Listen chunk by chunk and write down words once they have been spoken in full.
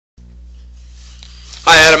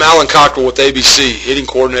Hi, Adam. Alan Cockrell with ABC, hitting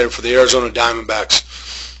coordinator for the Arizona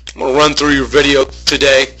Diamondbacks. I'm going to run through your video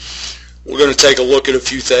today. We're going to take a look at a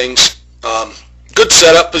few things. Good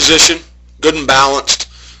setup position, good and balanced.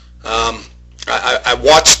 I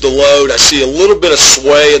watched the load. I see a little bit of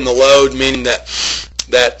sway in the load, meaning that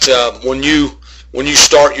when you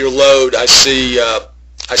start your load, I see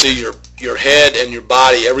your head and your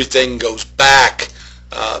body. Everything goes back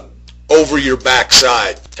over your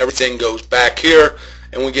backside. Everything goes back here,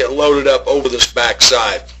 and we get loaded up over this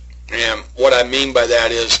backside. And what I mean by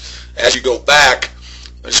that is, as you go back,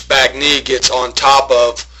 this back knee gets on top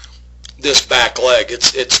of this back leg.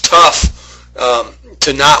 It's tough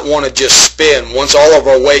to not want to just spin. Once all of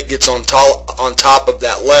our weight gets on top of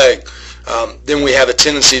that leg, then we have a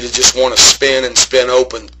tendency to just want to spin and spin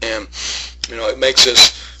open, and it makes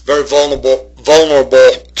us very vulnerable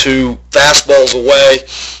to fastballs away,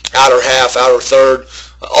 outer half, outer third,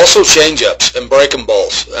 also change-ups and breaking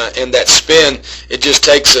balls. And that spin, it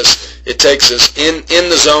takes us in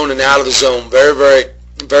the zone and out of the zone very, very,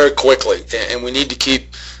 very quickly. And we need to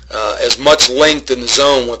keep as much length in the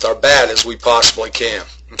zone with our bat as we possibly can.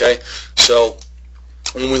 Okay, so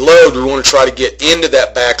when we load, we want to try to get into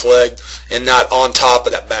that back leg and not on top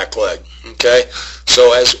of that back leg. Okay,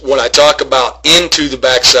 so when I talk about into the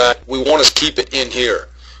backside, we want to keep it in here,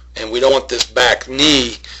 and we don't want this back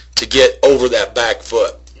knee to get over that back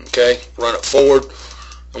foot. Okay, run it forward,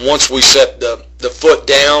 and once we set the foot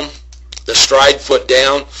down, the stride foot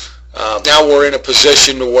down, now we're in a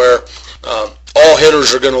position to where all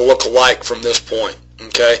hitters are going to look alike from this point.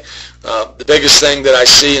 Okay, the biggest thing that I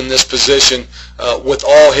see in this position with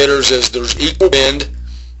all hitters is there's equal bend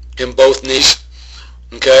in both knees.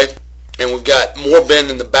 Okay, and we've got more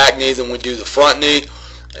bend in the back knee than we do the front knee,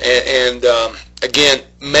 and again,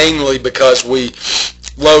 mainly because we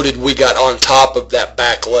loaded, we got on top of that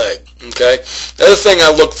back leg. Okay, the other thing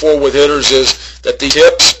I look for with hitters is that the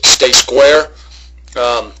hips stay square.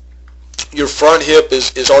 Your front hip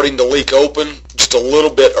is starting to leak open just a little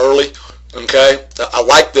bit early. Okay, I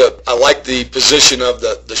like the position of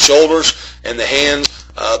the shoulders and the hands.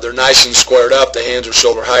 They're nice and squared up. The hands are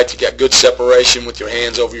shoulder height. You got good separation with your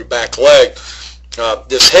hands over your back leg.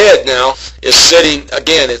 This head now is sitting,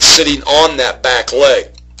 again, it's sitting on that back leg.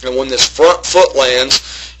 And when this front foot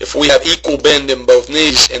lands, if we have equal bend in both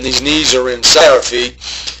knees and these knees are inside our feet,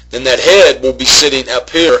 then that head will be sitting up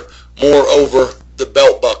here more over the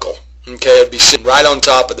belt buckle. Okay, it'll be sitting right on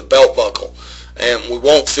top of the belt buckle. And we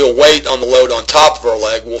won't feel weight on the load on top of our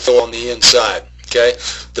leg. We'll feel on the inside. Okay,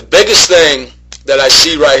 the biggest thing that I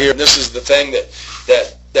see right here, and this is the thing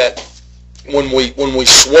that when we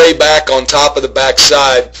sway back on top of the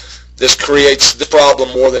backside, this creates the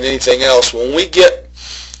problem more than anything else. When we get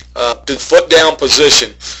to the foot down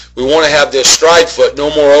position, we want to have this stride foot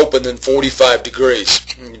no more open than 45 degrees.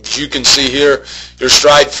 As you can see here, your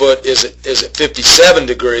stride foot is at 57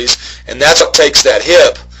 degrees, and that's what takes that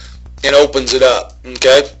hip and opens it up.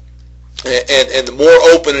 Okay, and the more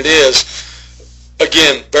open it is,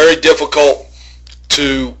 again, very difficult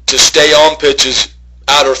to stay on pitches,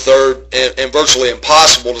 outer third, and virtually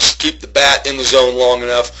impossible to keep the bat in the zone long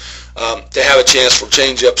enough to have a chance for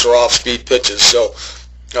change-ups or off-speed pitches. So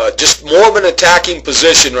just more of an attacking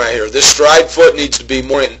position right here. This stride foot needs to be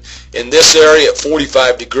more in this area at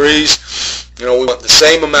 45 degrees. We want the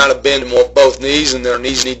same amount of bend in both knees, and their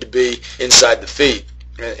knees need to be inside the feet.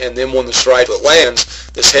 And then when the stride foot lands,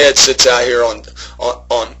 this head sits out here on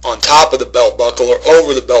top of the belt buckle or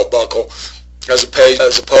over the belt buckle, as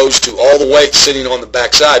opposed to all the weight sitting on the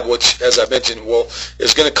backside, which, as I mentioned,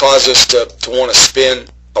 is going to cause us to want to spin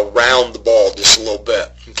around the ball just a little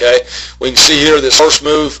bit. Okay, we can see here this first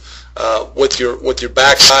move with your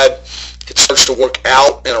backside, it starts to work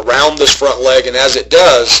out and around this front leg, and as it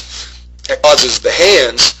does, it causes the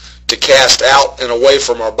hands to cast out and away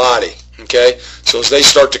from our body. Okay, so as they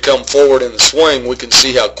start to come forward in the swing, we can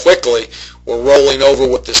see how quickly we're rolling over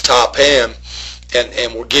with this top hand,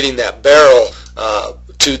 and we're getting that barrel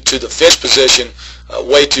to the finish position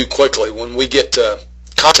way too quickly. When we get to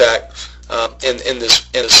contact, and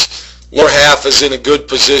this lower half is in a good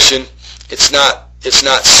position, it's not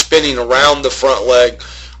spinning around the front leg.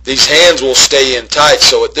 These hands will stay in tight.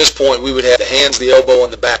 So at this point, we would have the hands, the elbow,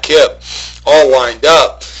 and the back hip all lined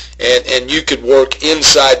up, and you could work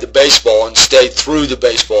inside the baseball and stay through the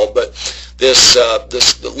baseball. But this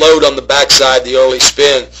load on the backside, the early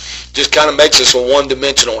spin, just kind of makes us a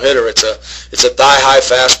one-dimensional hitter. It's a thigh-high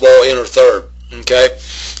fastball, inner third. Okay,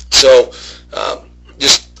 so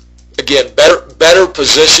just again, better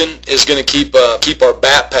position is going to keep our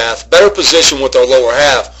bat path. Better position with our lower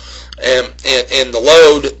half, and the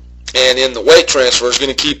load and in the weight transfer is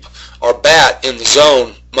going to keep our bat in the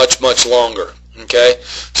zone much longer. Okay,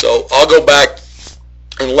 so I'll go back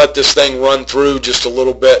and let this thing run through just a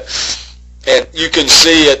little bit, and you can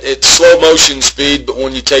see it at slow motion speed, but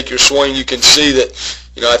when you take your swing, you can see that,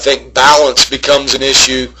 I think balance becomes an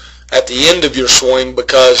issue at the end of your swing,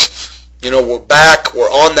 because we're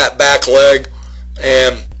on that back leg,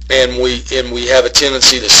 and we have a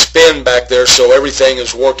tendency to spin back there, so everything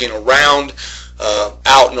is working around,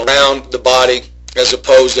 out and around the body, as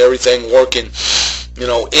opposed to everything working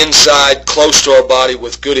inside, close to our body,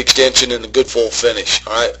 with good extension and a good full finish.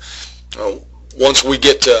 All right. Once we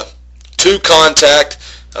get to contact,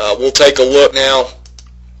 we'll take a look now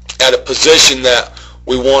at a position that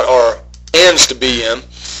we want our hands to be in.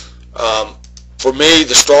 For me,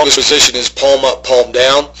 the strongest position is palm up, palm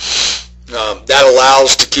down. That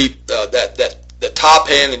allows to keep the top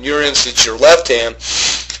hand, in your instance, your left hand.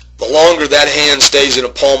 The longer that hand stays in a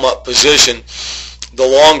palm up position, the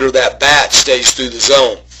longer that bat stays through the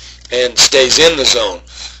zone and stays in the zone.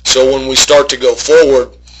 So when we start to go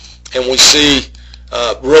forward and we see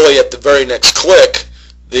really at the very next click,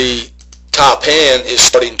 the top hand is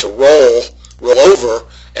starting to roll over,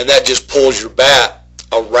 and that just pulls your bat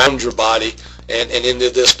around your body and into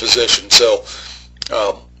this position. So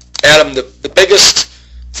Adam, the biggest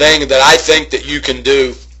thing that I think that you can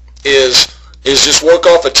do is just work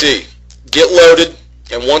off a tee. Get loaded,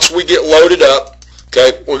 and once we get loaded up,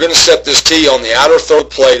 okay, we're going to set this tee on the outer third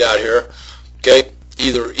plate out here, okay,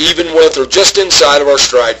 either even with or just inside of our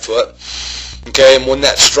stride foot, okay, and when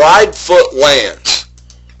that stride foot lands,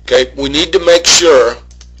 okay, we need to make sure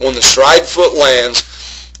when the stride foot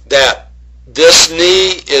lands that this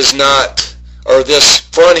knee is not, or this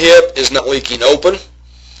front hip is not leaking open,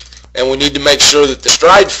 and we need to make sure that the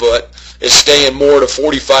stride foot is staying more at a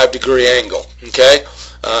 45-degree angle, okay?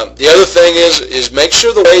 The other thing is make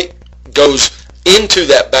sure the weight goes into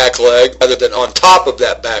that back leg rather than on top of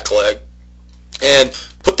that back leg, and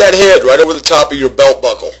put that head right over the top of your belt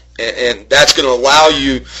buckle, and that's going to allow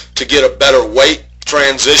you to get a better weight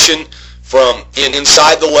transition from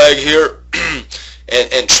inside the leg here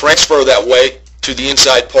and transfer that weight to the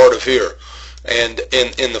inside part of here, and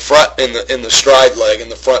in the front, in the stride leg, in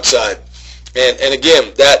the front side, and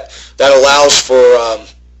again that allows for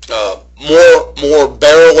more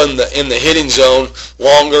barrel in the hitting zone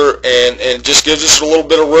longer, and just gives us a little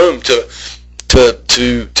bit of room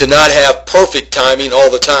to not have perfect timing all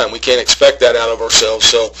the time. We can't expect that out of ourselves.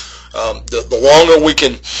 So the longer we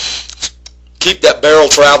can keep that barrel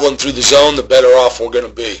traveling through the zone, the better off we're going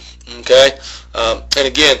to be. Okay, and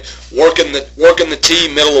again, working the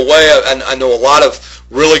tee middle away. I know a lot of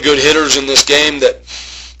really good hitters in this game that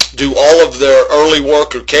do all of their early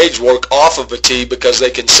work or cage work off of a tee because they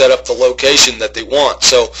can set up the location that they want.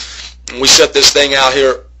 So when we set this thing out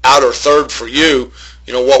here, outer third for you,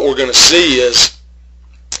 what we're going to see is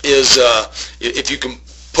if you can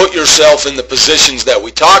put yourself in the positions that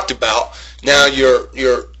we talked about, now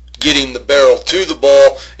you're getting the barrel to the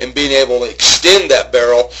ball and being able to extend that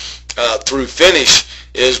barrel through finish.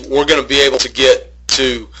 Is we're going to be able to get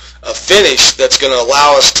to a finish that's going to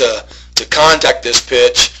allow us to contact this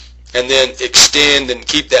pitch and then extend and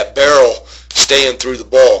keep that barrel staying through the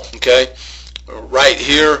ball. Okay, right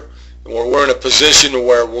here we're in a position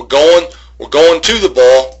where we're going to the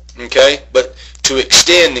ball. Okay, but to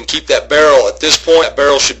extend and keep that barrel at this point, that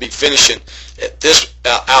barrel should be finishing at this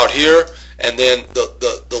out here, and then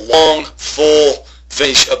the long full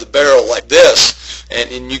finish of the barrel like this,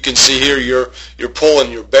 and you can see here you're pulling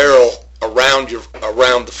your barrel around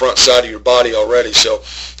the front side of your body already. So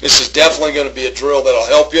this is definitely going to be a drill that'll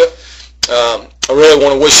help you. I really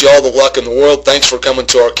want to wish you all the luck in the world. Thanks for coming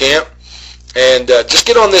to our camp, and just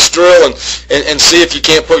get on this drill and see if you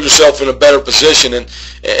can't put yourself in a better position,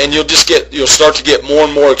 and you'll start to get more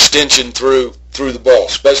and more extension through the ball,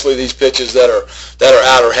 especially these pitches that are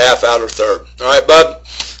outer half, outer third. All right, bud.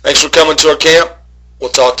 Thanks for coming to our camp. We'll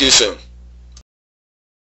talk to you soon.